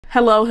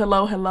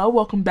Hello,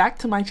 welcome back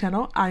to my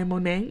channel. I am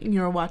Monet and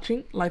you're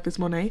watching Life is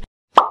Monet.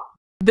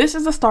 This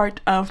is the start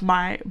of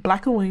my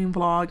Blackoween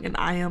vlog and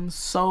I am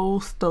so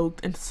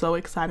stoked and so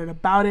excited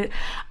about it.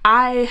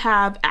 I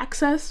have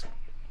access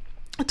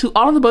to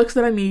all of the books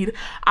that I need.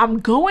 I'm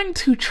gonna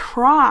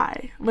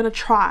try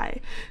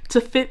to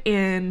fit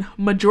in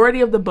majority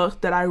of the books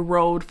that I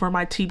wrote for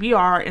my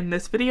TBR in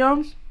this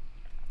video,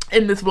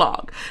 in this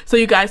vlog, so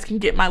you guys can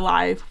get my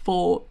live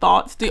full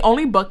thoughts. The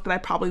only book that I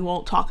probably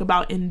won't talk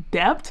about in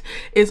depth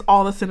is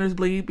All the Sinners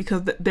Bleed,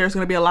 because there's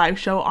going to be a live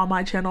show on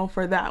my channel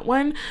for that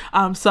one.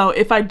 So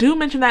if I do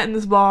mention that in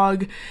this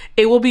vlog,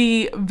 it will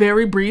be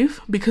very brief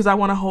because I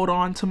want to hold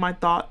on to my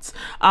thoughts,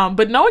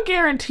 but no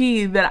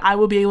guarantee that I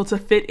will be able to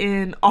fit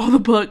in all the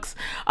books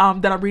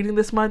that I'm reading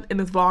this month in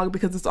this vlog,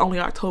 because it's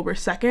only October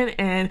 2nd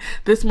and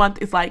this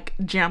month is like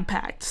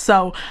jam-packed.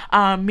 So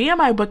me and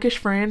my bookish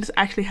friends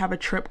actually have a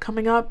trip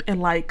coming up in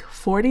like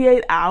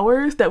 48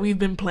 hours that we've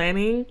been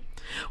planning.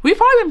 We've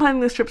probably been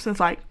planning this trip since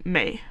like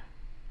May,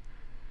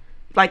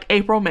 like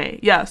April, May.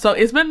 Yeah, so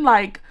it's been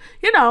like,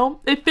 you know,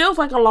 it feels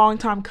like a long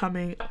time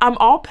coming. I'm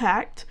all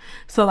packed,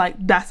 so like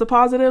that's a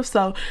positive.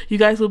 So you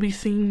guys will be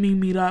seeing me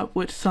meet up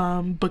with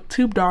some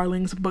Booktube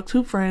darlings,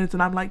 Booktube friends,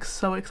 and I'm like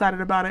so excited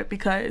about it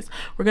because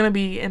we're gonna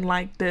be in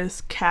like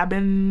this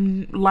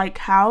cabin like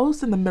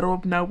house in the middle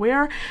of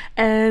nowhere,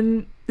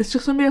 and it's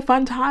just gonna be a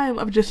fun time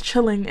of just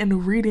chilling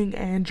and reading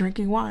and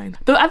drinking wine.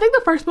 Though I think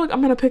the first book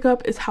I'm gonna pick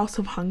up is House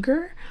of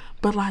Hunger,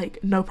 but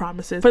like no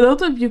promises. For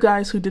those of you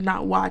guys who did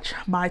not watch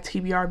my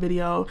TBR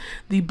video,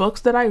 the books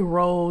that I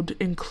rolled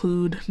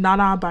include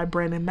Nana by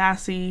Brandon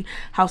Massey,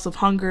 House of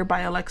Hunger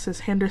by Alexis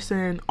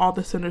Henderson, All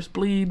the Sinners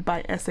Bleed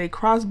by S.A.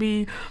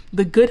 Crosby,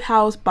 The Good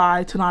House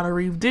by Tanana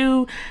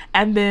Reeve-Dew,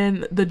 and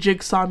then The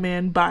Jigsaw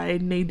Man by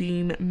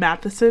Nadine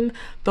Matheson.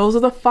 Those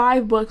are the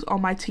 5 books on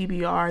my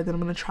TBR that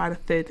I'm gonna try to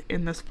fit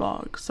in this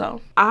vlog.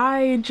 So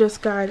I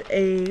just got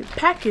a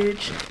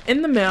package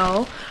in the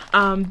mail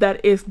that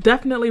is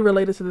definitely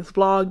related to this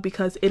vlog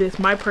because it is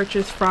my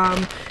purchase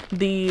from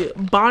the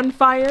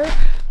bonfire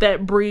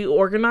that Bree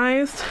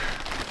organized.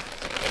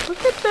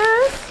 Look at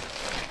this.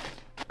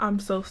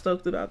 I'm so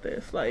stoked about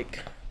this.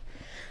 Like,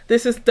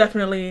 this is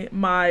definitely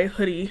my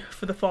hoodie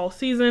for the fall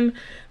season.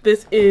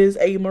 This is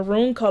a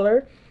maroon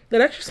color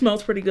that actually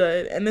smells pretty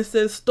good, and this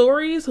says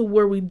stories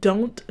where we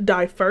don't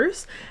die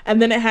first,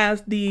 and then it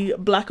has the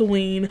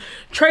Blackoween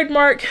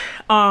trademark.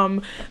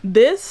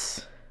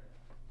 This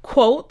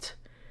quote,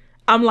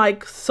 I'm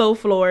like so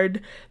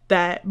floored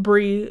that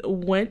Bree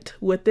went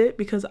with it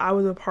because I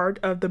was a part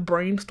of the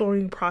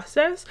brainstorming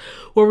process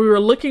where we were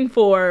looking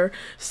for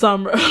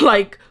some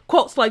like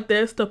quotes like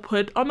this to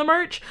put on the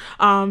merch.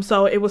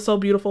 So it was so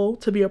beautiful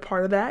to be a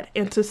part of that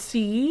and to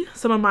see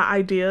some of my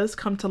ideas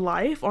come to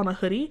life on a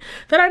hoodie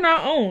that I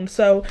now own.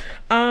 So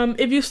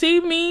if you see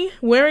me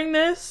wearing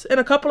this in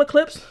a couple of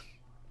clips,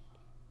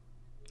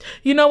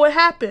 you know what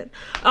happened.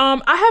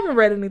 I haven't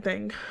read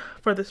anything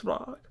for this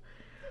vlog.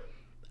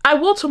 I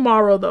will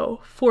tomorrow though,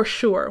 for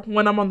sure,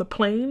 when I'm on the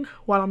plane,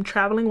 while I'm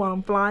traveling, while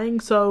I'm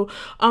flying. So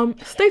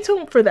stay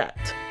tuned for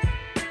that.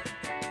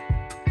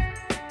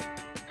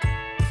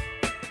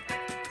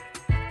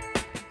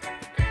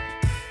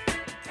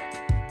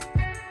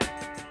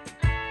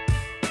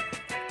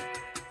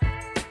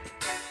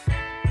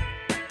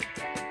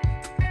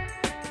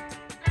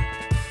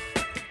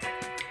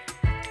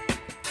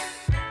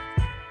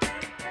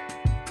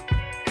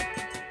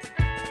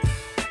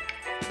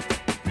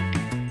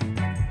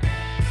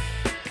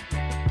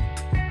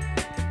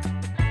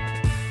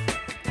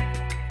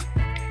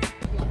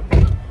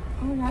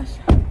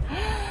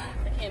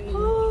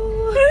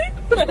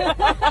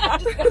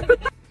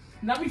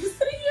 Now we just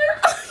sitting here.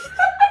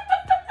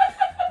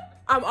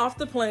 I'm off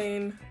the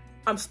plane.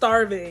 I'm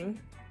starving.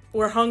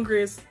 We're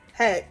hungry as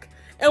heck.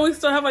 And we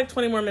still have like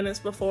 20 more minutes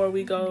before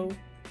we go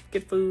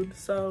get food.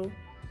 So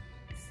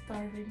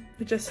starving.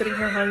 We're just sitting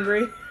here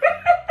hungry.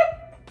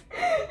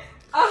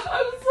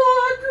 I'm so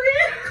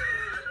hungry.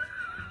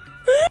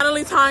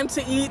 Finally time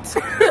to eat.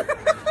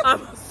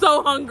 I'm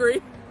so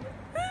hungry.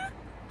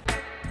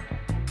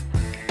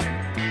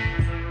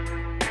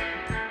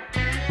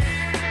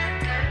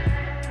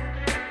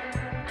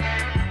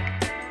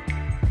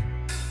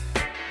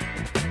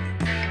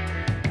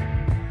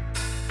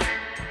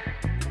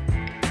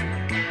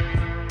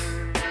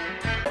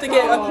 To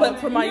get a clip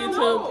for my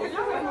YouTube.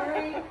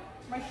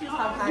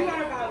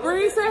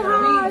 Bree, say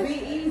hi. Be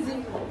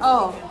easy.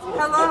 Oh,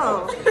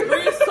 hello.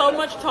 Bree is so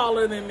much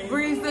taller than me.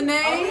 Bree's the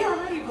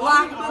name.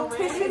 Black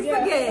Tissue's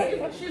the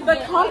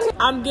game.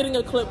 I'm getting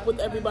a clip with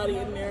everybody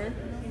in there.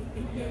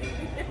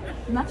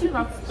 Not you,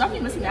 not me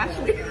missing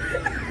Ashley.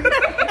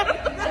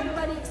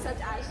 Everybody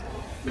except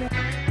Ashley.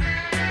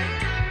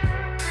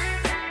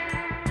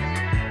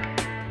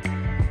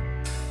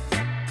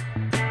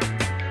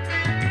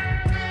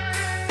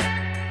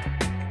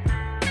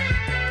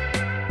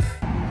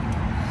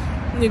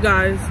 You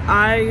guys,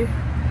 I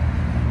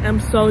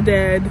am so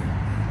dead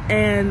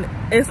and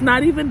it's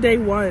not even day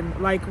 1.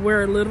 Like,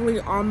 we're literally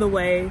on the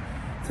way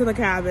to the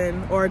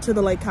cabin or to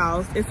the lake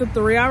house. It's a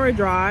 3-hour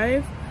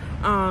drive.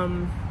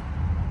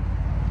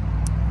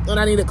 and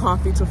I needed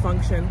coffee to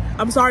function.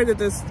 I'm sorry that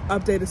this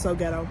update is so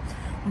ghetto,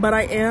 but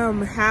I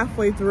am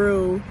halfway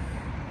through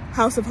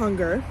House of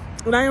Hunger,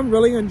 and I am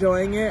really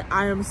enjoying it.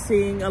 I am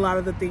seeing a lot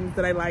of the things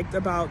that I liked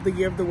about The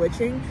Year of the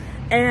Witching,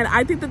 and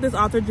I think that this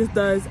author just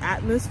does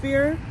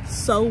atmosphere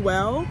so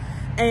well.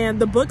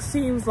 And the book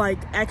seems like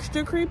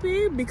extra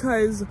creepy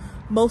because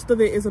most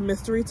of it is a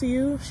mystery to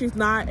you. She's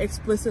not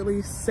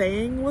explicitly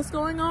saying what's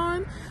going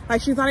on.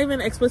 Like, she's not even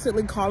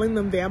explicitly calling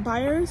them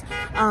vampires.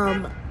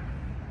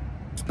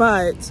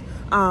 But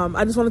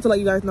I just wanted to let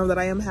you guys know that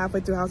I am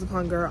halfway through House of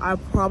Hunger. I'll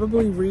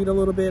probably read a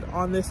little bit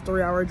on this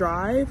 3-hour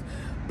drive,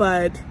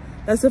 but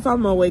that's if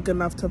I'm awake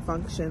enough to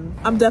function.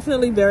 I'm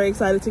definitely very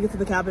excited to get to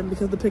the cabin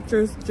because the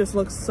pictures just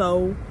look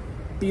so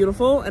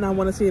beautiful and I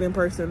want to see it in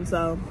person.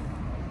 So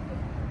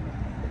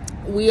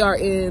we are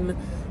in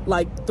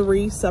like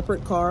 3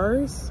 separate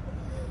cars,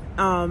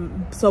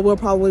 so we'll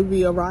probably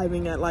be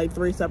arriving at like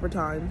 3 separate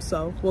times,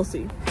 so we'll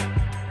see.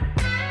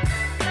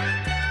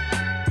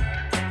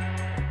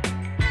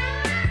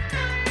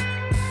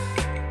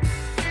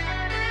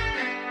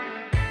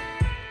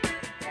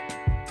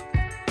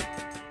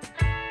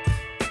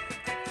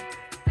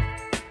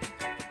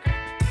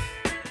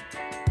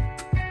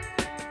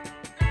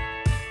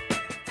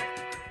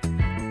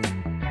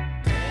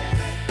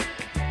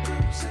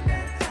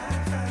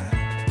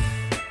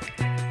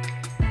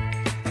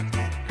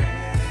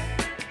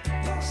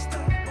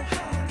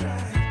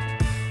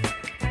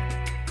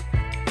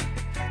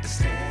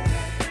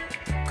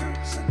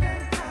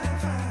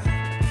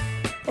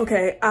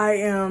 Okay, I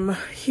am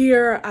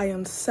here. I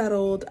am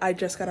settled. I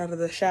just got out of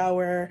the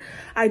shower.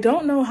 I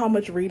don't know how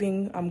much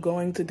reading I'm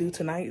going to do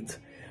tonight.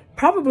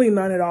 Probably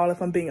none at all,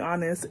 if I'm being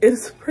honest.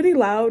 It's pretty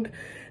loud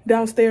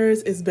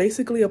downstairs. It's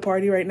basically a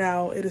party right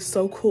now. It is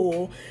so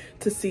cool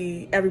to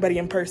see everybody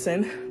in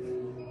person.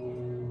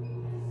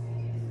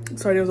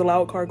 Sorry, there was a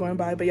loud car going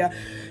by, but yeah,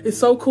 it's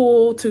so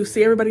cool to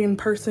see everybody in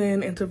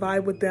person and to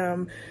vibe with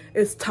them.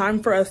 It's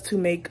time for us to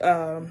make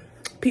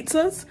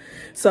pizzas,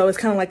 so it's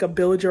kind of like a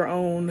build your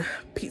own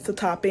pizza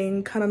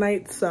topping kind of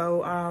night.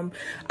 So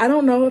I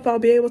don't know if I'll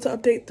be able to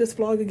update this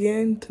vlog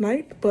again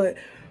tonight, but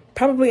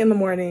probably in the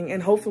morning,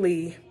 and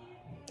hopefully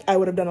I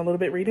would have done a little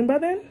bit reading by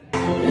then.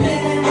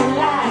 Living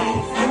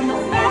life in the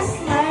fast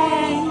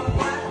lane.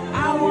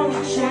 I want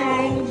to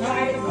change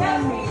right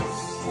from me.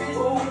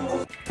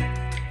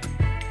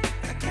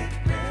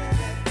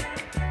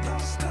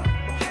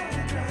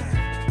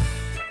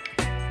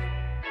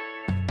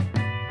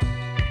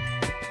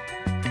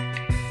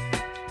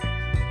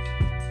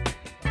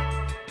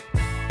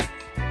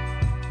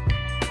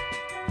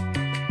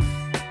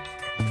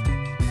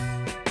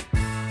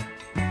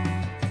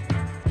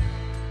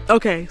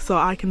 Okay, so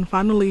I can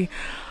finally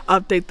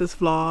update this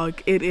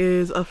vlog. It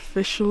is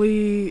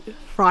officially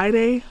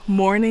Friday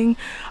morning.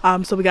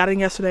 So we got in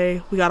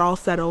yesterday, we got all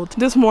settled.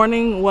 This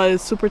morning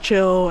was super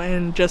chill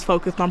and just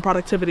focused on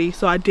productivity.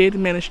 So I did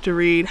manage to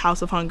read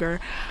House of Hunger.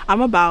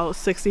 I'm about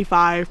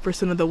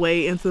 65% of the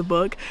way into the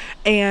book,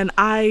 and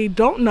I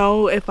don't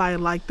know if I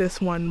like this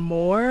one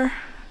more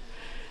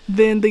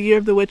than The Year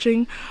of the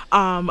Witching,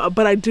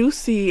 but I do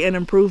see an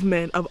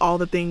improvement of all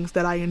the things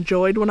that I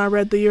enjoyed when I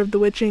read The Year of the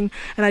Witching,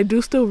 and I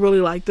do still really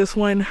like this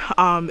one.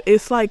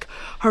 It's like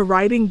her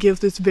writing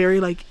gives this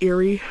very like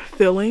eerie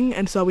feeling,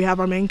 and so we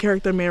have our main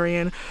character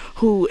Marion,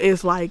 who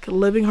is like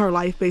living her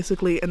life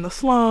basically in the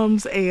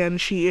slums, and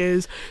she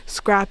is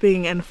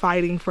scrapping and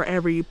fighting for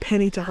every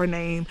penny to her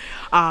name,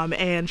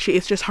 and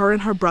it's just her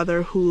and her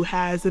brother, who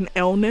has an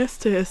illness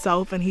to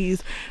himself, and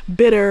he's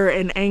bitter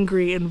and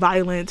angry and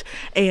violent,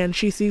 and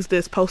she sees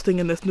this posting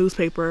in this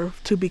newspaper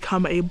to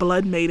become a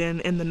blood maiden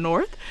in the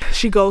north.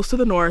 She goes to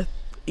the north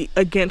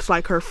against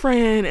like her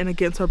friend and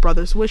against her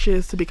brother's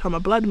wishes to become a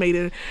blood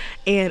maiden,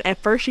 and at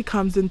first she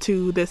comes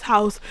into this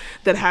house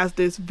that has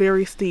this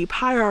very steep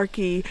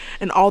hierarchy,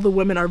 and all the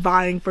women are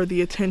vying for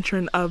the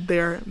attention of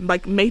their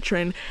like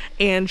matron,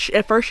 and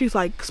at first she's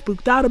like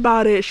spooked out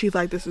about it. She's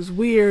like, this is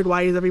weird,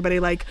 why is everybody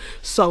like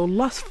so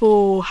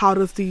lustful, how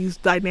does these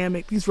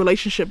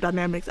relationship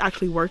dynamics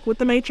actually work with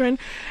the matron?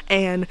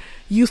 And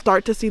you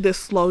start to see this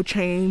slow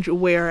change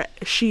where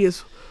she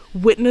is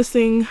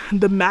witnessing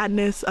the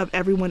madness of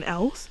everyone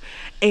else,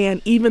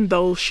 and even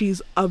though she's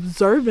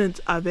observant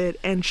of it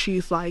and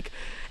she's like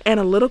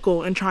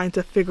analytical and trying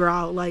to figure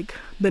out like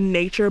the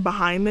nature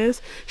behind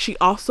this, she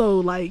also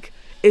like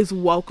is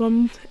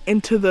welcomed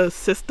into the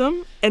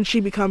system, and she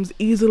becomes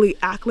easily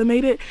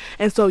acclimated.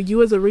 And so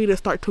you as a reader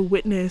start to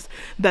witness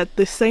that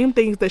the same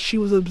things that she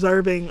was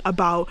observing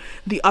about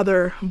the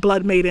other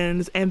blood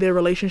maidens and their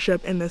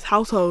relationship in this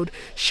household,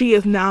 she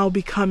is now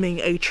becoming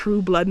a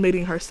true blood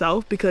maiden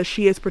herself, because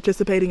she is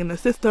participating in the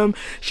system.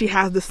 She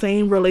has the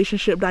same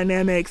relationship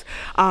dynamics.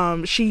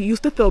 She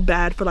used to feel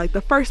bad for like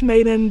the first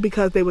maiden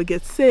because they would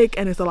get sick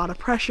and it's a lot of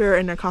pressure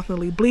and they're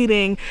constantly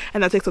bleeding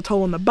and that takes a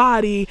toll on the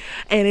body,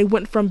 and it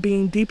went from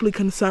being deeply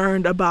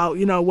concerned about,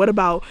 you know, what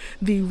about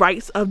the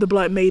rights of the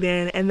blood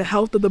maiden and the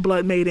health of the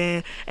blood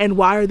maiden, and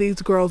why are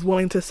these girls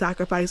willing to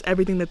sacrifice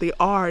everything that they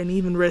are and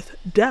even risk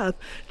death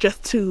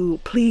just to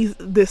please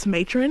this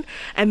matron.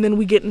 And then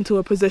we get into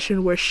a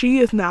position where she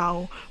is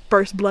now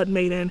first blood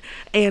maiden,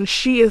 and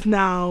she is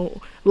now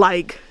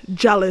like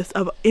jealous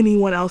of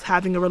anyone else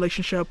having a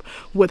relationship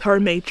with her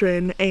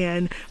matron,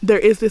 and there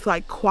is this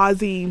like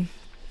quasi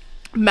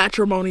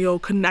matrimonial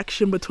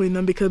connection between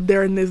them because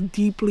they're in this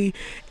deeply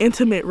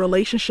intimate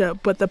relationship,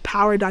 but the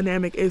power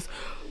dynamic is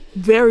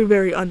very,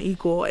 very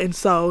unequal. And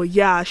so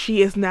yeah,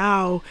 she is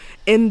now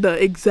in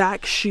the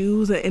exact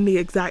shoes and in the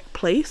exact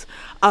place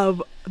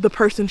of the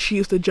person she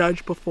used to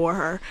judge before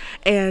her,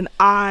 and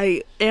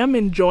I am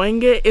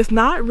enjoying it. It's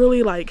not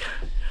really like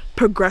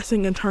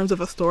progressing in terms of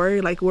a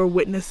story, like we're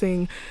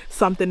witnessing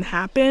something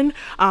happen,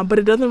 but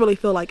it doesn't really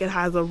feel like it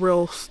has a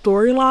real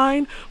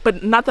storyline.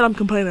 But not that I'm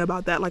complaining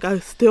about that, like I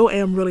still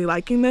am really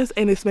liking this,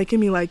 and it's making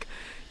me like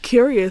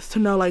curious to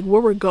know like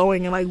where we're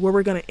going and like where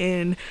we're gonna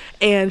end.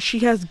 And she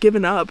has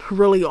given up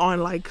really on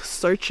like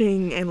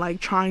searching and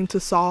like trying to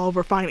solve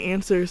or find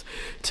answers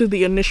to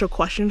the initial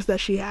questions that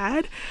she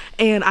had,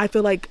 and I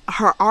feel like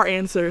our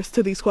answers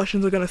to these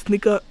questions are gonna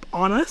sneak up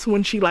on us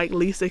when she like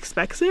least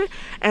expects it,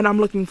 and I'm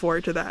looking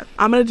forward to that.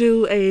 I'm gonna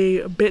do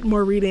a bit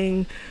more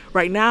reading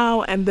right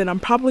now, and then I'm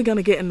probably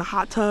gonna get in the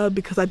hot tub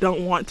because I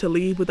don't want to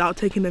leave without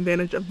taking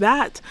advantage of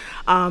that,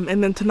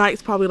 and then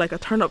tonight's probably like a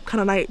turn up kind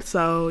of night.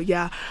 So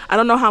yeah, I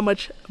don't know how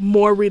much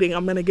more reading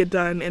I'm gonna get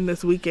done in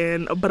this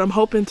weekend, but I'm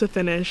hoping to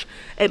finish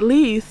at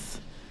least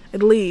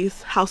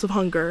House of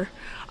Hunger,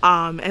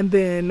 and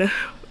then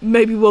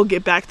maybe we'll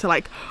get back to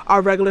like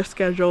our regular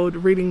scheduled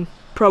reading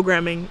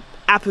programming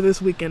after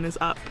this weekend is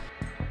up.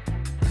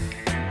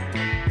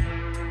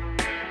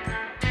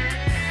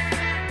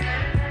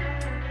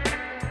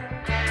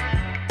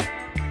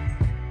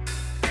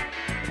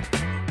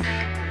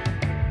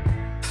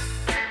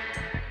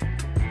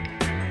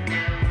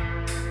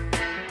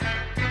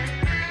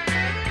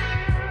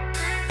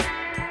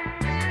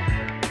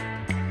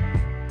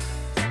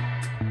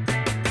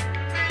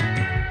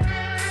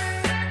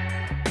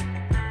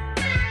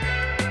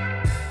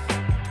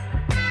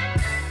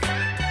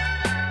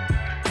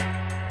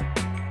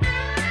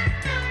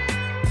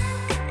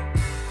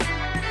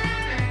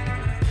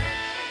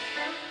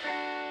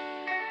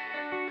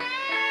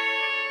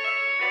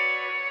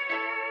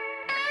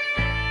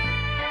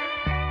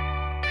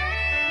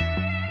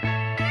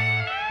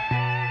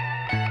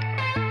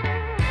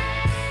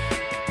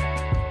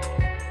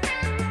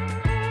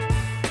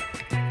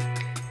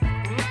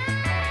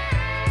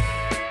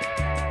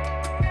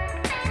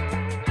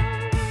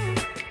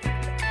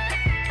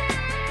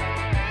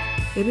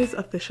 It is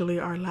officially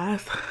our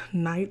last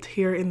night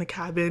here in the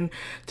cabin.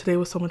 Today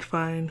was so much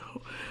fun.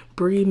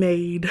 Bree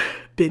made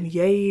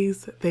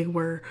beignets. They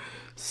were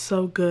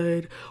so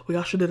good. We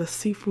also did a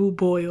seafood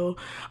boil.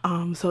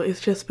 So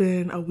it's just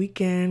been a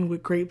weekend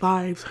with great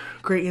vibes,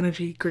 great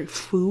energy, great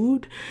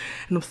food,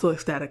 and I'm still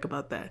ecstatic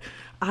about that.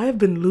 I have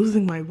been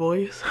losing my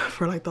voice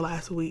for like the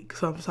last week,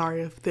 so I'm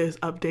sorry if this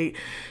update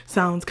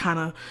sounds kind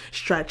of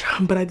stretched,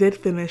 but I did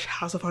finish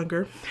House of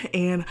Hunger,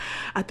 and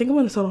I think I'm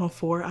going to settle on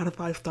 4 out of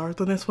 5 stars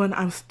on this one.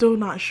 I'm still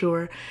not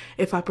sure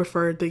if I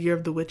preferred The Year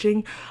of the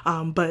Witching,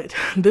 but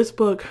this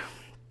book,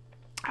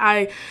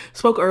 I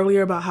spoke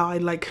earlier about how I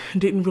like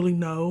didn't really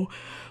know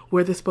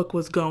where this book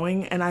was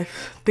going, and I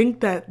think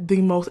that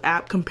the most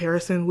apt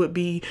comparison would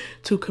be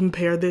to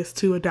compare this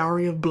to A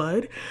Dowry of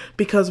Blood,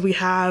 because we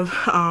have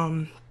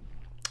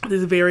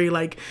this very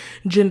like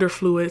gender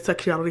fluid,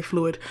 sexuality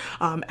fluid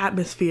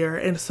atmosphere,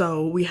 and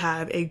so we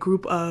have a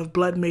group of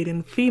blood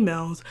maiden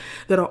females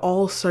that are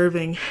all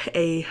serving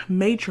a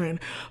matron,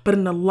 but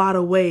in a lot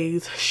of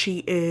ways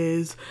she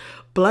is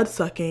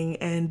blood-sucking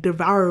and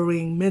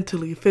devouring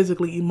mentally,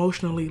 physically,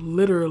 emotionally,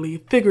 literally,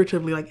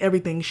 figuratively, like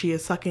everything. She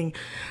is sucking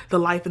the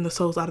life and the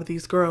souls out of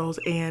these girls,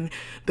 and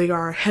they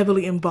are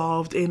heavily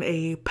involved in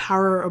a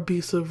power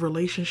abusive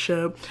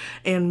relationship,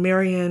 and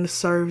Marion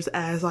serves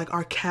as like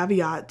our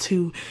caveat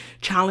to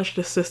challenge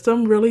the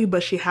system really,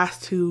 but she has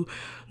to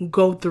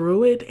go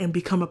through it and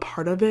become a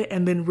part of it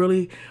and then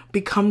really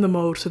become the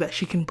mode so that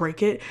she can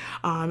break it.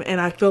 And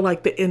I feel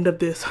like the end of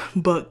this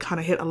book kind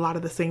of hit a lot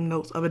of the same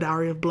notes of A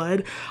Dowry of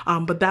Blood,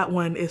 but that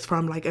one is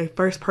from like a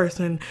first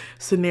person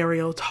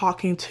scenario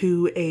talking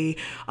to a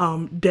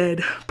dead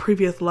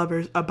previous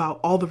lover about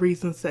all the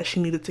reasons that she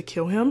needed to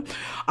kill him,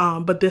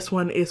 but this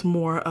one is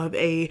more of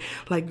a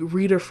like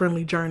reader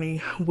friendly journey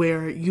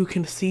where you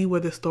can see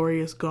where the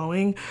story is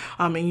going,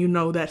 and you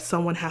know that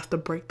someone has to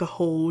break the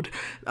hold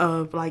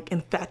of like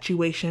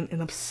infatuation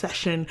and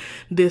obsession,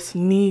 this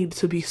need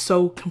to be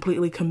so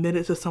completely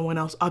committed to someone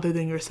else other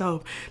than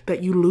yourself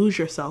that you lose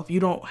yourself. You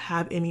don't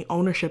have any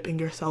ownership in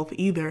yourself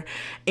either,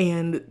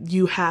 and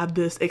you have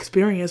this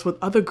experience with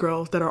other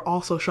girls that are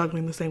also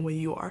struggling the same way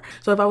you are.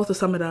 So if I was to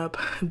sum it up,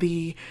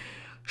 the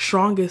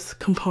strongest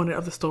component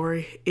of the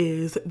story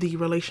is the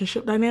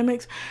relationship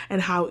dynamics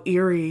and how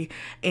eerie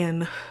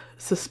and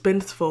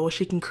suspenseful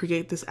she can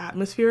create this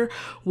atmosphere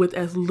with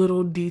as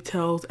little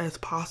details as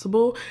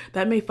possible.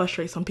 That may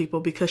frustrate some people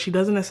because she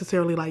doesn't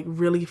necessarily like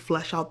really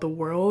flesh out the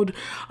world,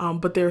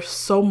 but there's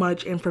so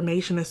much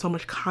information and so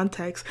much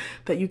context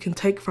that you can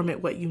take from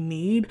it what you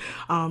need.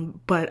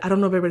 But I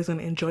don't know if everybody's going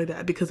to enjoy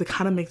that because it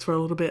kind of makes for a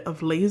little bit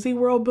of lazy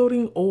world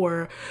building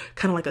or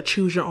kind of like a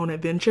choose your own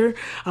adventure,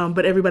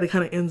 but everybody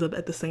kind of ends up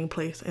at the same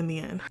place in the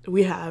end.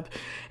 We have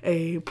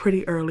a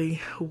pretty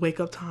early wake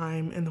up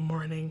time in the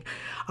morning,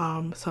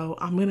 so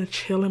I'm gonna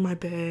chill in my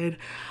bed.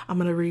 I'm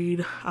gonna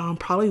read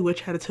probably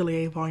Witch Hat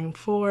Atelier Volume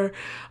 4.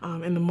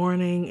 In the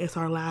morning it's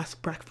our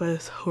last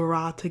breakfast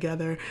hurrah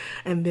together,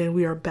 and then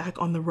we are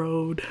back on the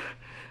road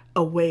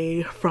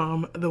away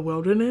from the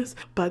wilderness.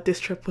 But this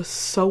trip was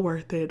so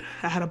worth it.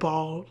 I had a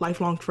ball,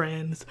 lifelong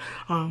friends.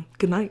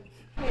 Good night.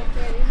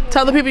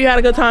 Tell the people you had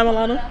a good time,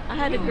 Alana. I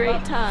had a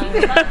great time.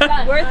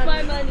 Worth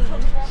my money.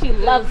 She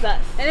loves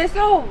us. And it's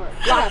over.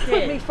 Locked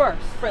in. Put me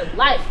first. For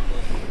life.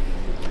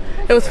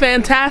 It was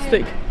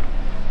fantastic.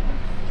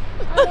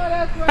 I know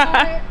that's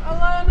right,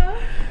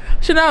 Alana.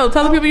 Chanel,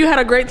 tell the people you had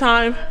a great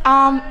time.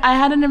 I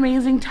had an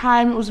amazing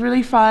time. It was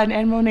really fun,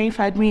 and Monet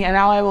fed me, and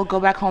now I will go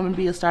back home and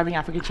be a starving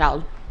African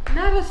child.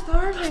 Not a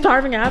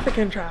Starving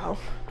African child.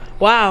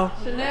 Wow.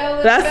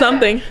 Chanel, that's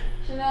something.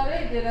 Chanel,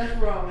 they did us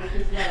wrong, which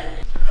is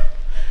right.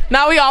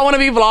 Now we all want to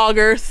be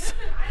vloggers.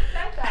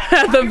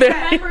 At the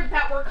very Remembered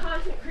that we're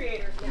content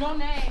creators.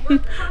 Monet, we're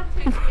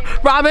content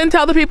creators. Robin,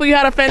 tell the people you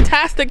had a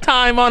fantastic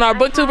time on our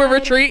booktuber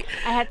retreat.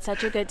 I had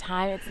such a good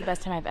time. It's the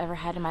best time I've ever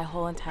had in my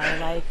whole entire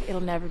life.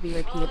 It'll never be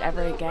repeated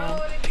ever again.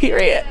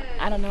 Period.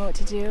 I don't know what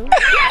to do.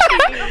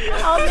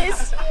 I'll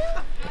miss you.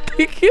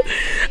 Thank you.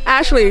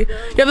 Ashley,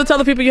 you have to tell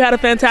the people you had a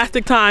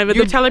fantastic time.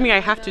 You're telling me I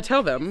have to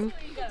tell them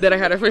that I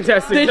had a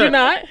fantastic time. Did you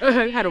not?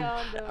 I had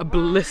a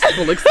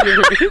blissful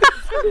experience.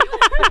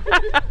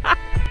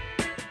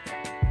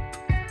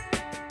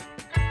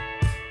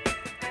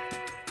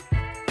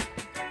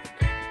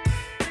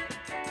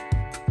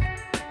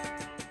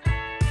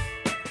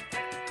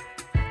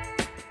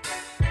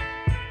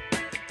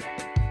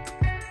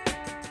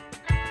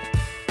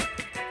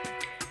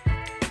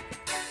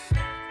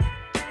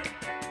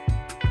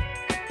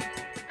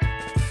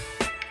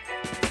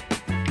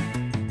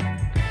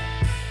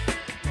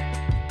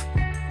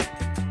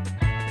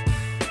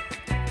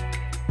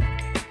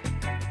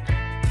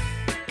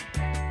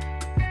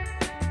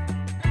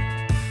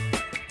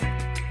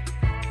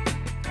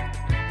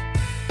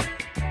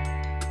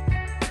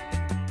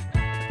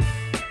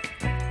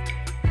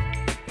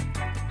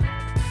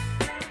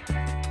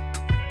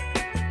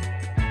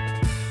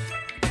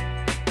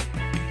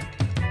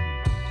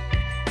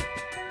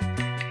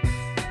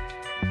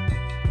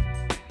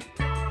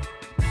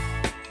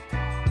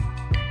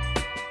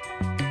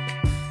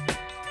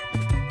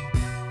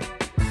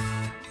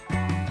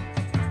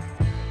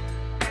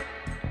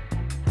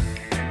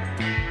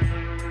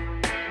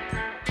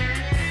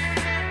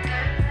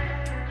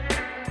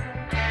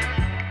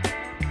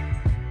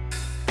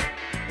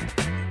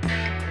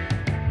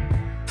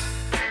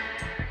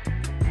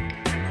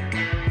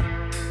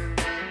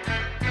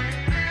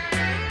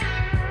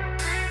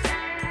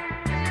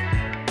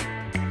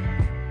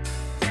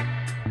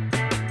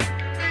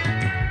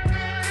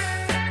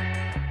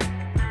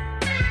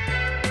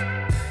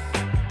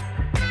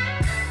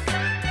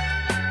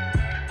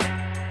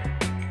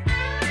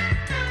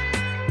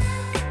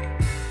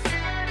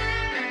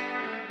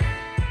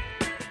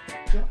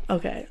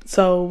 Okay,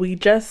 so we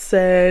just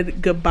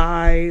said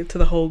goodbye to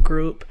the whole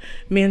group.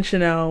 Me and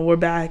Chanel were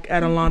back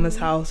at Alana's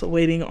house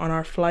waiting on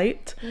our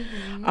flight.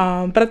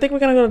 But I think we're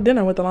gonna go to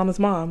dinner with Alana's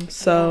mom.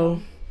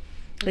 So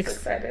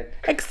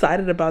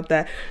excited about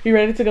that. You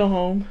ready to go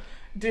home?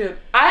 Dude,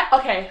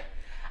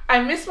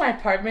 I miss my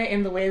apartment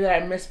in the way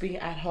that I miss being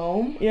at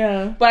home.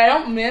 Yeah. But I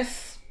don't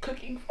miss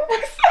cooking for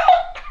myself.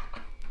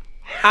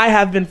 I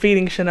have been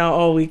feeding Chanel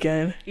all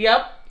weekend.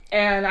 Yep.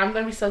 And I'm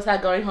gonna be so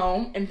sad going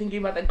home and thinking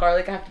about the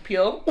garlic I have to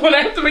peel when I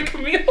have to make a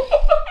meal.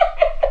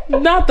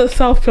 Not the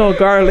self-peel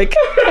garlic.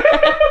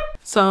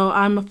 So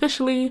I'm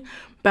officially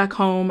back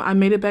home. I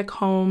made it back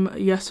home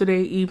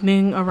yesterday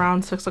evening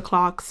around 6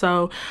 o'clock.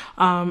 So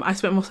I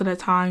spent most of that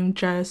time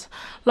just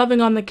loving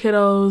on the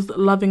kiddos,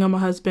 loving on my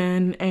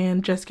husband,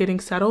 and just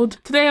getting settled.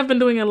 Today I've been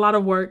doing a lot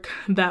of work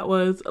that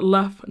was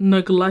left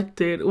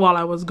neglected while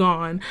I was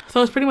gone.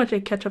 So it's pretty much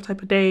a catch-up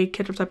type of day,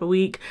 catch-up type of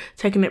week,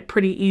 taking it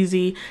pretty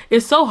easy.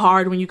 It's so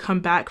hard when you come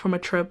back from a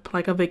trip,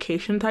 like a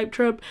vacation type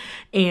trip,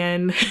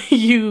 and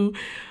you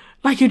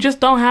just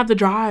don't have the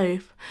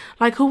drive.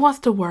 Like, who wants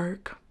to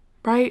work?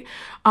 Right?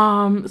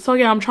 So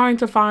yeah, I'm trying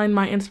to find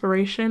my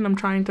inspiration. I'm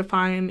trying to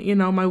find,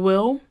 my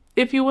will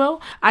if you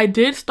will. I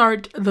did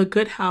start The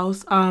Good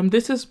House.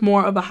 This is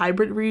more of a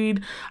hybrid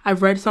read.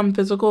 I've read some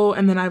physical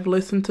and then I've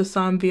listened to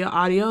some via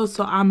audio.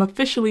 So I'm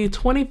officially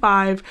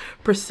 25%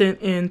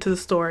 into the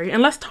story,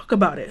 and let's talk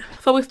about it.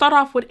 So we start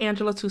off with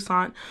Angela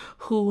Toussaint,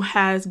 who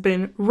has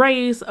been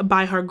raised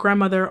by her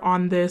grandmother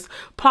on this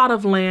plot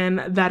of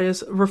land that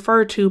is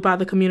referred to by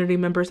the community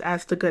members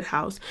as the Good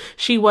House.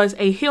 She was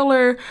a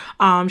healer.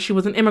 She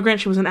was an immigrant.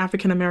 She was an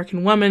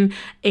African-American woman,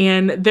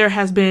 and there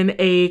has been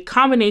a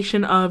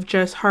combination of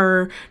just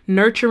her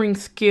nurturing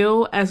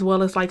skill as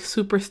well as like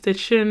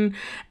superstition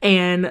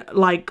and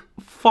like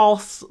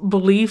false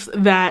beliefs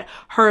that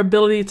her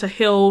ability to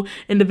heal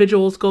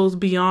individuals goes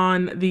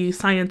beyond the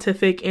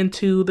scientific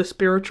into the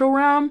spiritual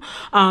realm.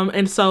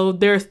 And so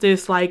there's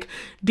this like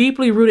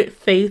deeply rooted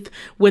faith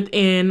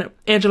within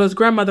Angela's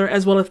grandmother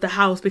as well as the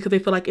house, because they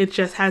feel like it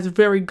just has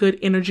very good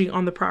energy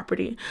on the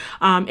property.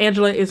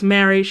 Angela is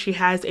married. She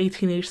has a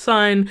teenage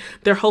son.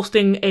 They're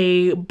hosting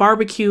a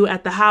barbecue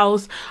at the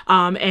house,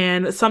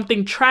 and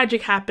something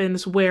tragic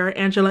happens where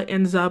Angela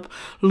ends up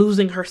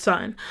losing her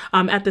son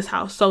at this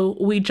house. So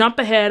we jump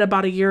ahead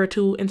about a year or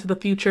two into the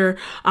future.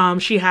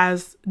 She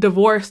has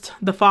divorced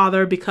the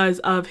father because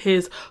of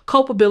his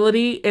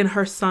culpability in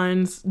her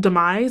son's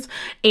demise,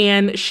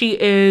 and she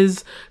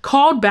is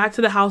called back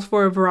to the house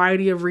for a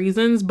variety of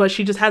reasons, but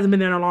she just hasn't been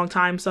there in a long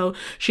time. So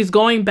she's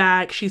going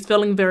back. She's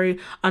feeling very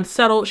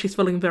unsettled. She's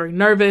feeling very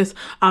nervous.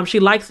 She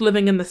likes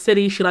living in the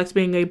city. She likes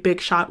being a big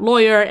shot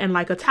lawyer and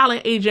like a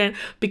talent agent,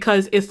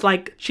 because it's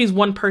like she's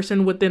one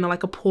person within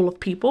like a pool of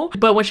people.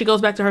 But when she goes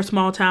back to her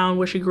small town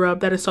where she grew up,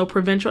 that is so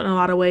provincial in a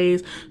lot of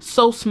ways,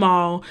 so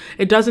small,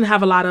 it doesn't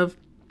have a lot of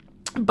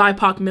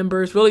BIPOC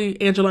members. Really,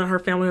 Angela and her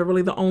family are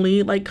really the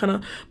only like kind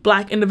of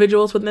Black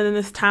individuals within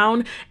this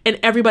town, and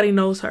everybody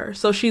knows her.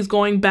 So she's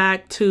going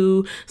back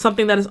to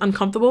something that is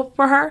uncomfortable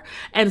for her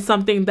and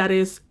something that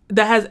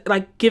has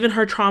like given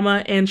her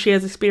trauma, and she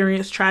has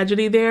experienced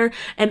tragedy there,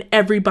 and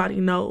everybody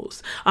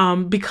knows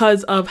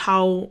because of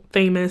how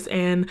famous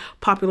and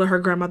popular her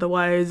grandmother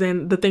was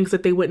and the things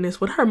that they witnessed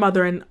with her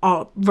mother and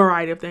all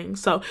variety of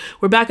things. So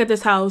we're back at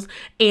this house,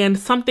 and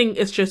something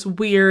is just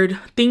weird.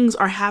 Things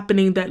are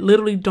happening that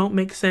literally don't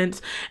make sense,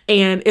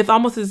 and it's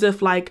almost as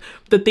if like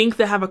the things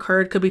that have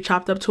occurred could be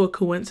chopped up to a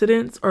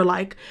coincidence or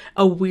like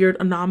a weird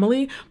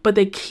anomaly, but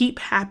they keep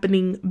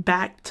happening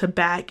back to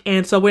back.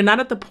 And so we're not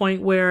at the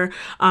point where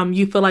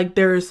you feel like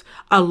there's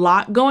a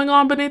lot going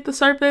on beneath the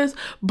surface,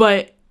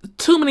 but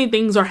too many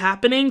things are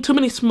happening. Too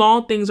many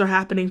small things are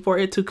happening for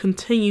it to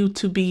continue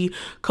to be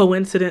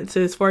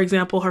coincidences. For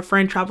example, her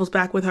friend travels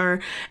back with her,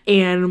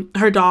 and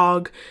her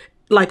dog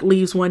like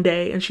leaves one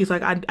day, and she's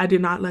like, I did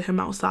not let him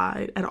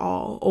outside at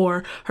all.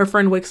 Or her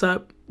friend wakes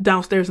up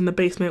downstairs in the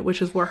basement,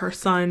 which is where her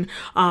son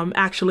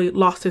actually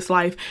lost his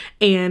life,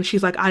 and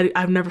she's like,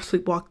 I've never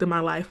sleepwalked in my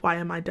life. Why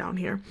am I down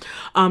here?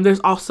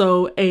 There's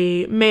also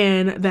a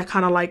man that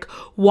kind of like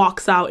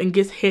walks out and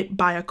gets hit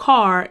by a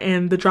car,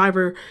 and the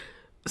driver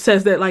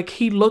says that like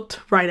he looked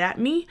right at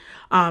me,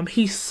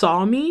 he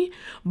saw me,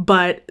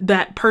 but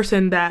that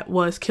person that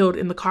was killed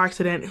in the car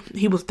accident,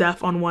 he was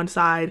deaf on one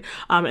side,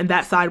 and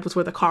that side was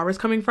where the car was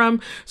coming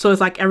from. So it's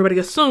like everybody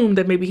assumed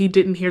that maybe he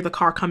didn't hear the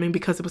car coming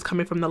because it was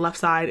coming from the left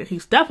side and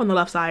he's deaf on the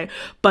left side,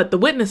 but the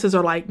witnesses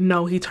are like,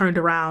 no, he turned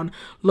around,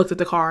 looked at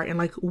the car, and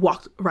like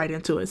walked right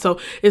into it. So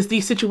it's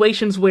these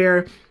situations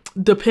where,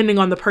 depending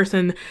on the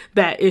person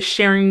that is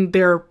sharing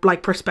their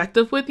like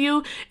perspective with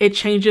you, it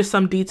changes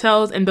some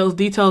details, and those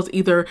details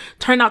either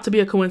turn out to be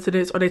a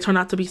coincidence or they turn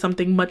out to be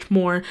something much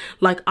more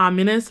like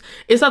ominous.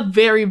 It's a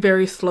very,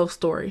 very slow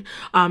story.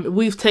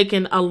 We've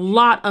taken a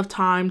lot of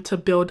time to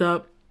build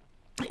up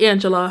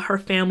Angela, her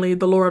family,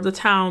 the lore of the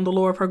town, the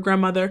lore of her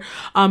grandmother,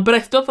 but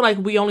I still feel like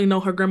we only know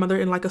her grandmother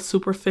in like a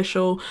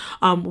superficial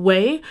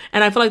way,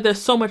 and I feel like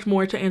there's so much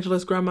more to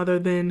Angela's grandmother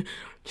than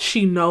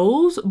she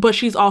knows. But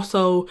she's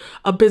also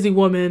a busy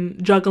woman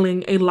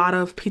juggling a lot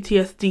of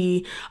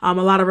PTSD, a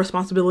lot of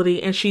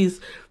responsibility, and she's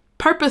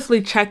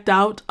purposely checked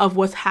out of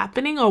what's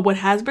happening or what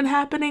has been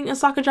happening in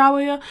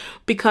Sacagawea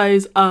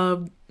because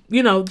of,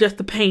 you know, just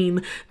the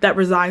pain that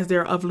resides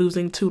there of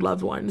losing two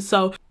loved ones.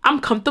 So I'm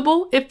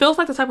comfortable. It feels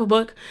like the type of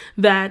book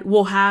that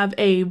will have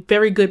a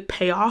very good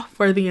payoff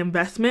for the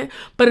investment,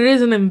 but it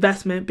is an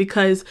investment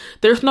because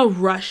there's no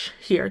rush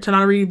here.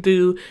 Tananarive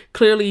Due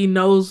clearly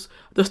knows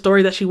the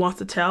story that she wants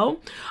to tell,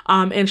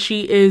 and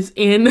she is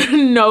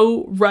in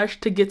no rush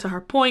to get to her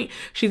point.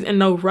 She's in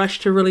no rush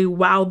to really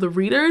wow the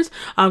readers,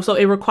 so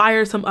it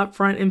requires some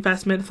upfront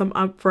investment, some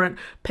upfront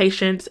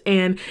patience,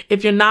 and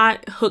if you're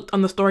not hooked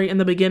on the story in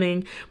the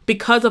beginning,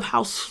 because of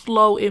how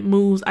slow it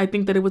moves, I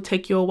think that it would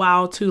take you a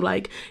while to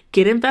like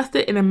get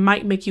invested, and it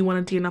might make you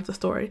want to DNF the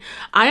story.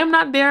 I am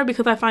not there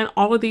because I find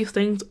all of these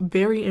things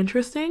very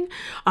interesting.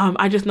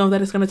 I just know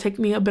that it's going to take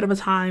me a bit of a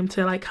time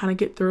to like kind of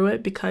get through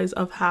it because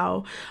of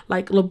how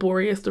like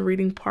laborious the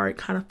reading part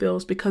kind of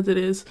feels, because it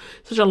is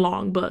such a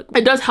long book.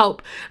 It does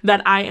help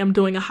that I am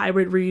doing a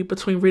hybrid read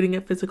between reading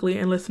it physically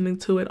and listening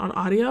to it on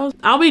audio.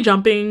 I'll be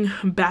jumping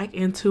back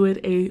into it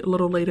a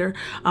little later,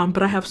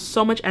 but I have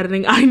so much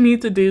editing I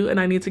need to do and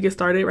I need to get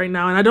started right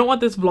now, and I don't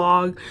want this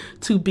vlog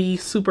to be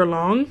super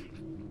long.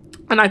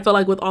 And I feel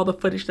like with all the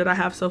footage that I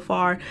have so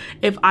far,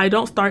 if I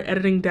don't start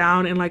editing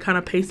down and like kind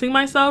of pacing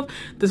myself,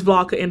 this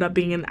vlog could end up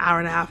being an hour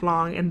and a half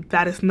long, and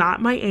that is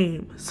not my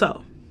aim.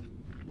 So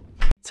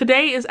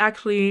today is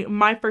actually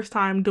my first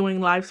time doing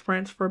live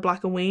sprints for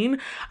Blackoween.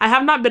 I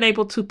have not been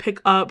able to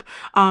pick up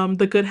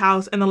The Good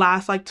House in the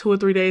last like 2 or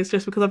 3 days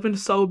just because I've been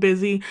so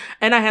busy,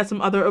 and I had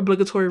some other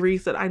obligatory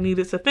reads that I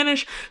needed to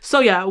finish. So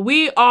yeah,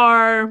 we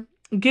are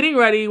getting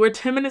ready. We're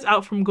 10 minutes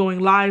out from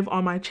going live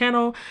on my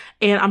channel,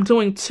 and I'm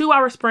doing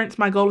 2-hour sprints.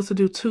 My goal is to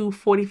do 2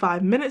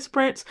 45-minute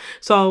sprints.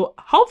 So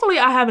hopefully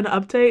I have an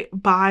update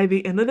by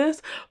the end of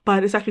this,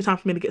 but it's actually time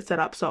for me to get set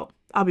up. So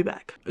I'll be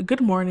back.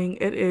 Good morning.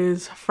 It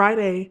is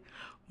Friday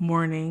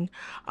morning,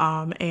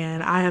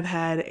 and I have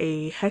had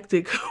a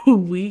hectic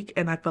week,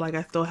 and I feel like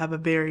I still have a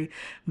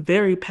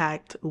very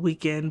packed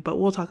weekend, but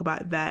we'll talk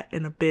about that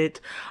in a bit.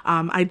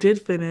 I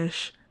did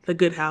finish The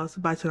Good House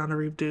by Tanana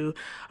Reeve.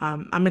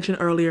 I mentioned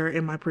earlier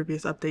in my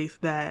previous updates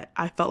that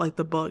I felt like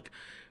the book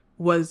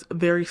was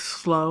very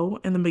slow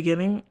in the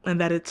beginning, and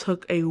that it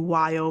took a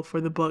while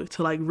for the book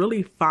to like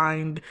really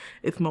find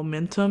its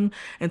momentum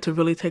and to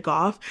really take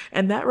off,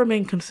 and that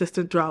remained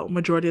consistent throughout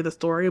majority of the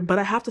story. But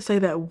I have to say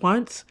that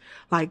once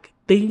like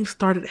things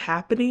started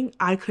happening,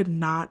 I could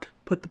not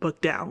put the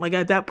book down. Like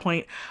at that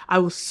point, I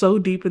was so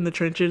deep in the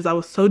trenches, I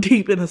was so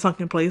deep in a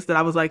sunken place that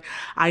I was like,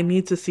 I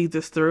need to see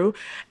this through.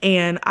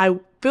 And I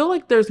feel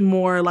like there's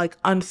more like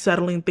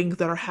unsettling things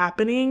that are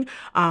happening,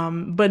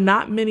 but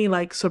not many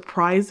like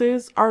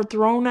surprises are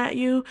thrown at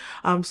you.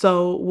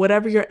 So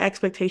whatever your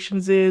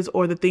expectations is,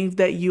 or the things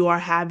that you are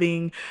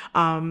having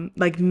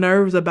like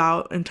nerves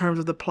about in terms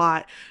of the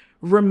plot,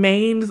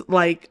 remains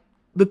like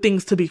the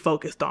things to be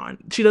focused on.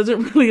 She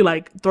doesn't really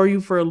like throw you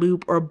for a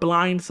loop or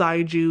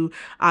blindside you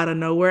out of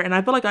nowhere. And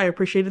I feel like I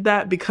appreciated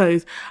that,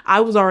 because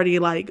I was already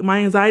like, my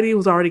anxiety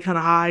was already kind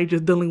of high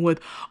just dealing with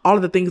all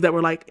of the things that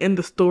were like in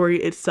the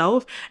story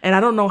itself. And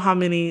I don't know how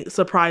many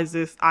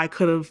surprises I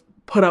could have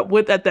put up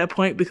with at that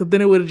point, because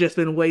then it would have just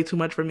been way too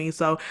much for me.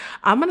 So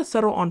I'm gonna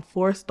settle on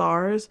 4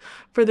 stars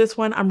for this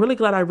one. I'm really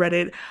glad I read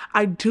it.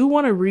 I do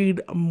want to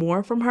read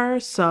more from her,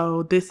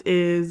 so this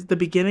is the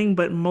beginning,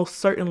 but most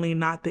certainly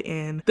not the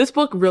end. This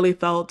book really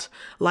felt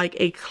like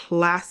a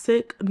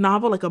classic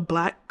novel, like a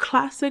Black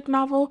classic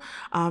novel,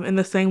 in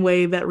the same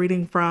way that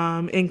reading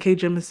from N.K.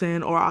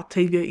 Jemisin or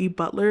Octavia E.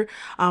 Butler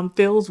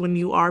feels when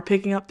you are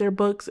picking up their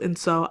books. And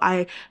so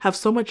I have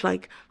so much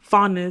like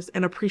fondness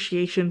and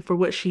appreciation for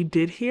what she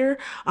did here,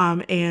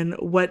 and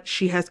what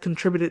she has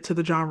contributed to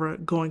the genre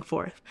going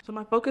forth. So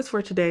my focus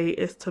for today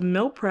is to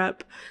meal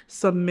prep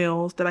some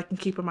meals that I can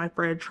keep in my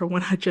fridge for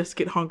when I just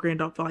get hungry and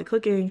don't feel like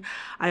cooking.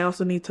 I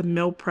also need to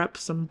meal prep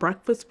some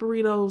breakfast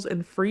burritos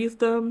and freeze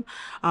them.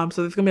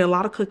 So there's gonna be a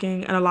lot of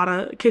cooking and a lot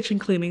of kitchen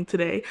cleaning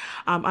today.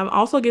 I'm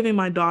also giving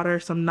my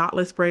daughter some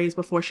knotless sprays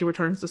before she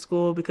returns to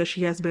school, because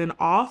she has been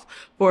off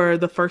for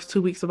the first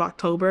 2 weeks of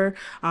October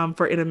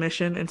for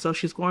intermission, and so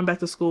she's going back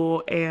to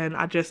school, and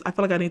I feel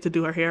like I need to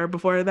do her hair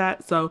before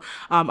that. So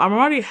I'm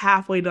already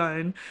halfway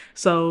done,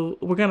 so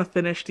we're gonna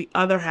finish the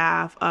other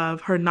half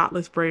of her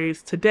knotless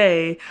braids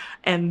today,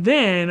 and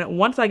then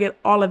once I get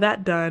all of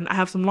that done, I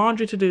have some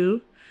laundry to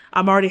do.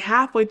 I'm already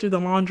halfway through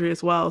the laundry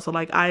as well. So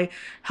like I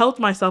helped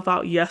myself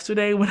out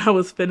yesterday when I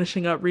was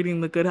finishing up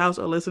reading The Good House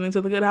or listening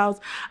to The Good House.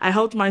 I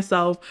helped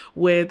myself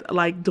with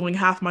like doing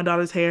half my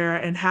daughter's hair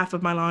and half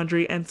of my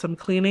laundry and some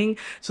cleaning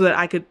so that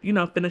I could, you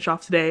know, finish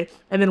off today.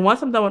 And then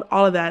once I'm done with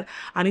all of that,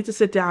 I need to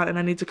sit down and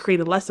I need to create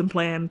a lesson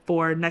plan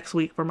for next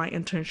week for my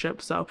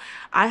internship. So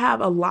I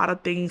have a lot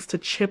of things to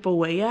chip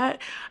away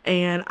at,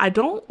 and I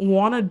don't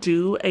want to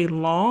do a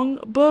long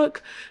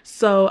book.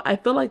 So I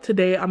feel like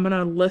today I'm going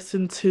to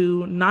listen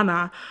to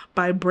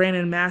by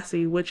Brandon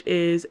Massey, which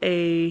is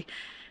a,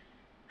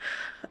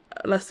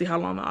 let's see how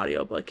long the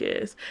audiobook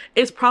is.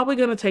 It's probably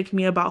going to take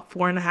me about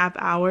 4.5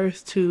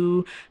 hours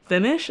to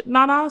finish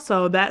Nana.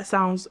 So that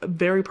sounds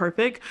very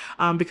perfect,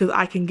 because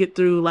I can get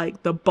through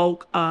like the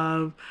bulk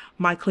of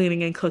my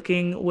cleaning and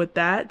cooking with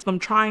that. So I'm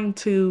trying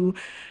to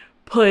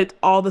put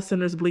All the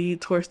Sinners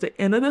Bleed towards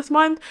the end of this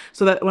month,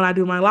 so that when I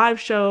do my live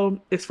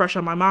show, it's fresh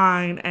on my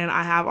mind and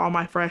I have all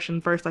my fresh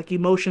and first like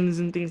emotions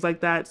and things like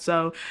that.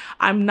 So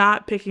I'm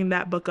not picking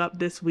that book up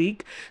this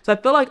week. So I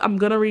feel like I'm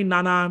gonna read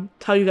Nana,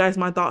 tell you guys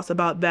my thoughts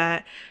about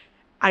that.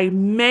 I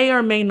may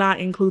or may not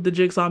include The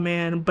Jigsaw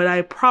Man, but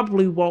I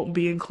probably won't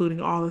be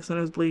including All the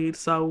Sinners Bleed.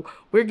 So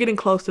we're getting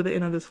close to the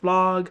end of this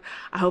vlog.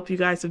 I hope you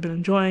guys have been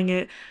enjoying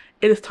it.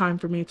 It is time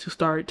for me to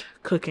start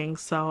cooking.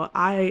 So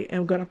I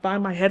am gonna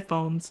find my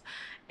headphones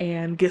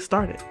and get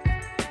started.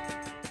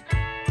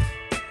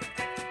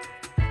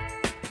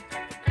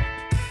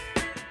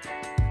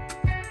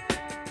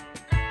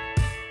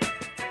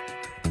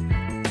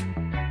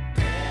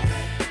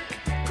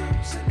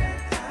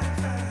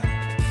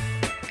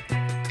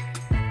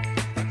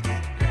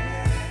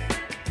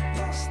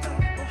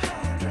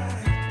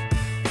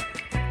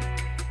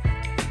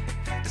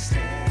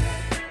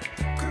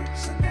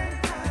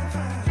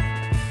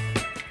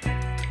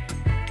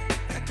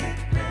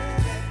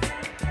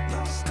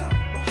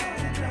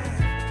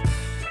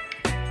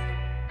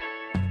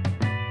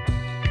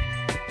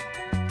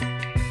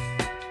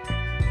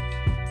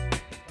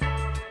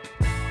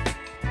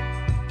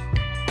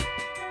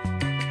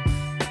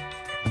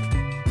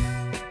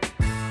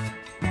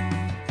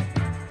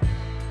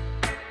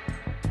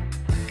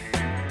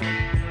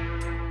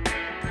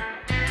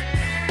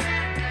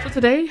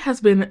 Today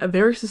has been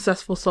very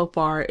successful so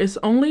far. It's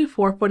only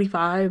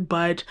 4:45,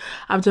 but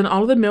I've done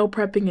all of the meal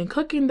prepping and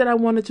cooking that I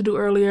wanted to do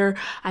earlier.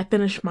 I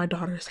finished my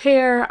daughter's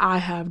hair. I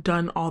have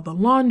done all the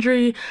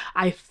laundry.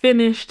 I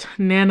finished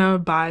Nana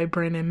by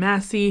Brandon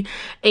Massey,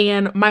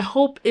 and my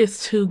hope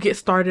is to get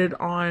started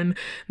on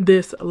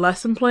this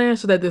lesson plan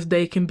so that this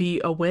day can be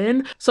a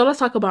win. So let's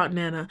talk about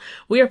Nana.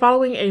 We are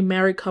following a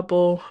married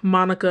couple,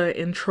 Monica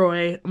and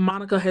Troy.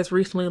 Monica has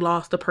recently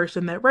lost the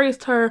person that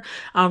raised her,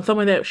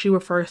 someone that she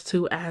refers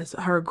to as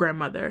her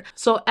grandmother.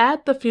 So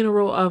at the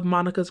funeral of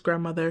Monica's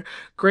grandmother,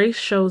 Grace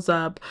shows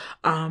up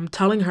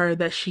telling her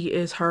that she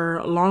is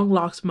her long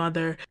lost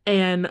mother,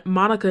 and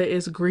Monica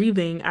is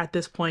grieving at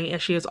this point,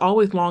 and she has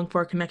always longed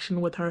for a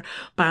connection with her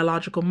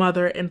biological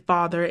mother and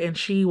father, and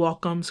she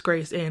welcomes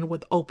Grace in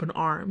with open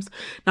arms.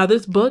 Now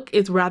this book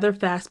is rather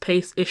fast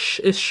paced.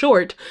 It's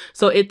short,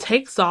 so it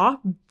takes off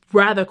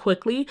rather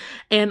quickly,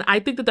 and I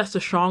think that that's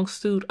the strong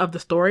suit of the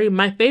story.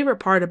 My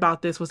favorite part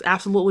about this was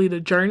absolutely the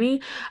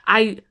journey.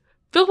 I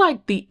feel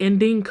like the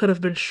ending could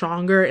have been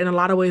stronger. In a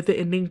lot of ways, the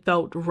ending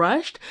felt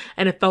rushed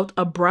and it felt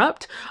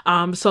abrupt.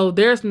 So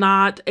there's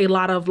not a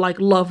lot of like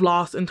love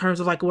lost in terms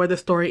of like where the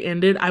story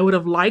ended. I would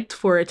have liked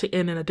for it to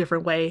end in a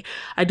different way.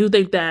 I do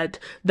think that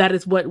that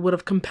is what would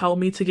have compelled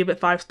me to give it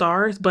 5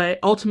 stars, but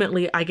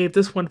ultimately I gave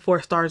this one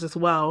 4 stars as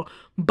well.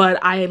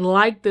 But I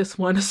like this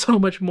one so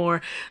much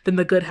more than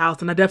The Good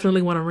House, and I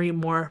definitely want to read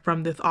more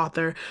from this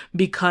author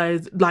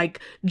because like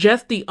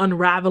just the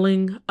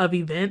unraveling of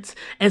events.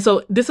 And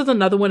so this is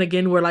another one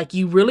again where like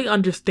you really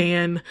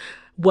understand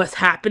what's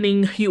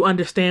happening, you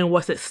understand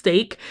what's at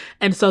stake,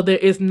 and so there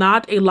is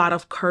not a lot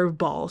of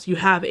curveballs. You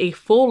have a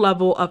full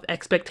level of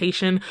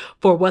expectation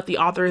for what the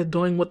author is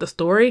doing with the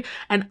story,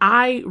 and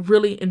I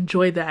really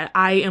enjoy that.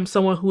 I am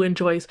someone who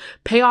enjoys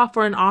payoff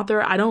for an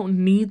author. I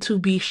don't need to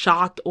be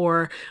shocked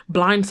or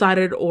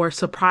blindsided or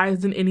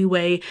surprised in any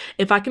way.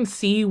 If I can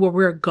see where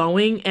we're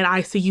going and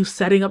I see you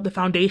setting up the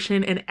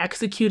foundation and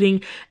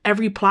executing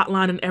every plot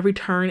line and every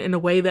turn in a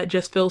way that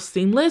just feels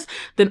seamless,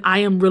 then I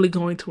am really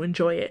going to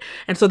enjoy it.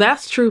 And so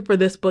that's true for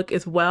this book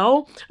as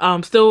well.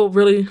 Still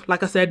really,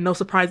 like I said, no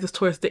surprises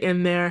towards the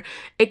end there.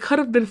 It could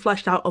have been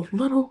fleshed out a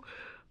little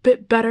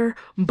bit better,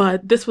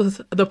 but this was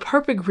the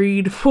perfect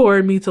read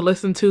for me to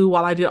listen to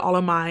while I did all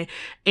of my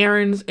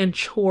errands and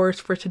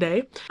chores for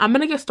today. I'm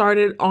gonna get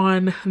started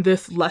on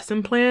this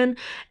lesson plan,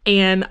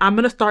 and I'm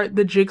gonna start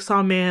the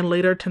Jigsaw Man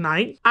later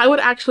tonight. I would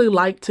actually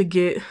like to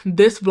get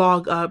this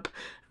vlog up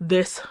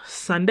this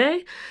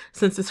Sunday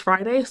since it's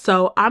Friday,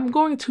 so I'm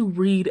going to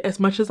read as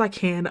much as I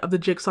can of the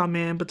Jigsaw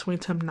Man between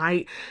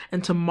tonight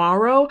and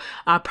tomorrow.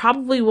 I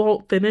probably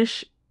won't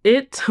finish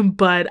it,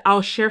 but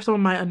I'll share some of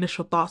my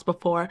initial thoughts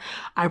before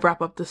I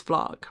wrap up this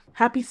vlog.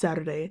 Happy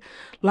Saturday.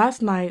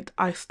 Last night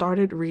I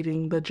started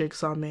reading The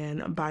Jigsaw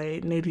Man by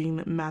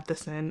Nadine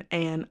Matheson,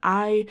 and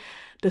I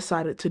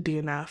decided to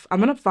DNF. I'm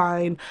gonna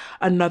find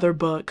another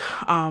book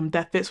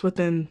that fits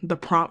within the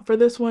prompt for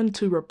this one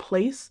to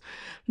replace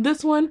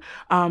this one,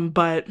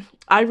 but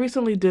I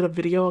recently did a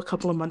video a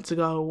couple of months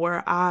ago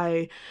where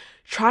I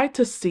tried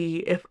to see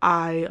if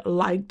I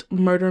liked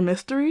murder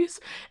mysteries,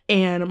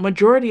 and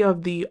majority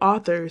of the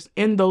authors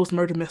in those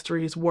murder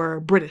mysteries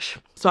were British.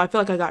 So I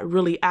feel like I got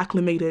really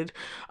acclimated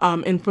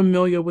and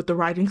familiar with the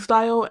writing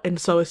style, and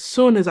so as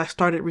soon as I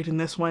started reading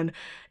this one,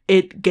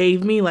 it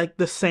gave me like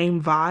the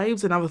same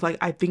vibes, and I was like,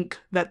 I think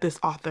that this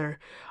author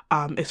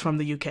is from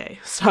the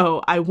UK.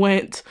 So I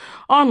went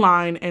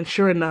online, and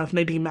sure enough,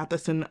 Nadine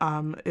Matheson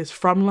is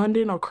from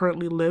London or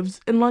currently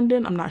lives in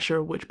London. I'm not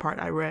sure which part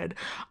I read,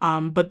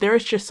 but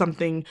there's just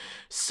something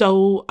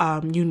so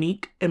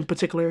unique in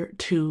particular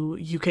to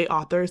UK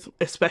authors,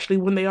 especially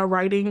when they are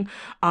writing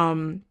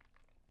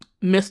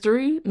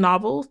mystery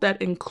novels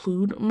that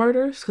include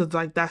murders, because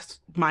like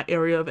that's my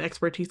area of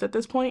expertise at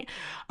this point,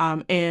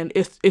 and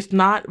it's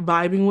not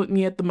vibing with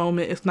me at the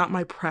moment. It's not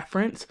my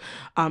preference.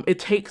 It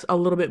takes a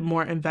little bit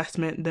more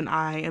investment than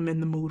I am in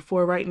the mood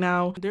for right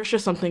now. There's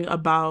just something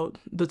about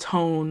the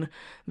tone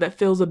that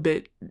feels a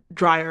bit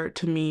drier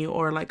to me,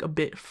 or like a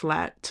bit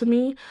flat to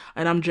me,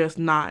 and I'm just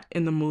not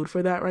in the mood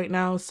for that right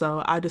now.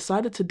 So I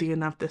decided to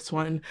DNF this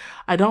one.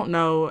 I don't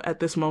know at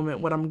this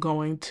moment what I'm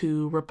going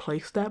to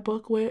replace that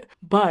book with,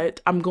 but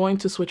I'm going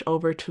to switch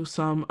over to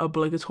some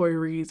obligatory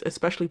reads,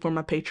 especially for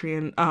my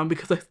Patreon,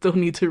 because I still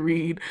need to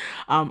read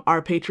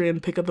our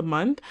Patreon pick of the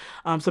month.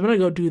 So I'm gonna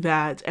go do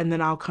that, and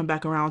then I'll come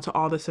back around to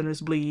All the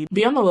Sinners Bleed.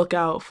 Be on the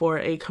lookout for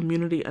a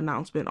community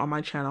announcement on my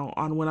channel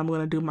on when I'm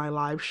gonna do my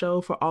live show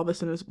for All the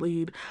Sinners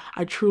Bleed.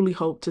 I truly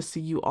hope to see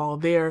you all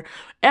there.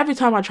 Every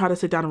time I try to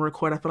sit down and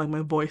record, I feel like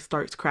my voice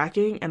starts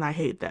cracking, and I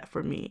hate that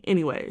for me.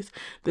 Anyways,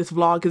 this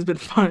vlog has been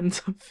fun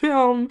to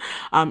film.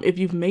 If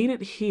you've made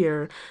it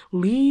here,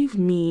 leave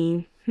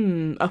me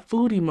a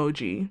food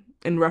emoji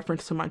in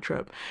reference to my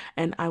trip,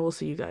 and I will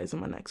see you guys in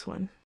my next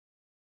one.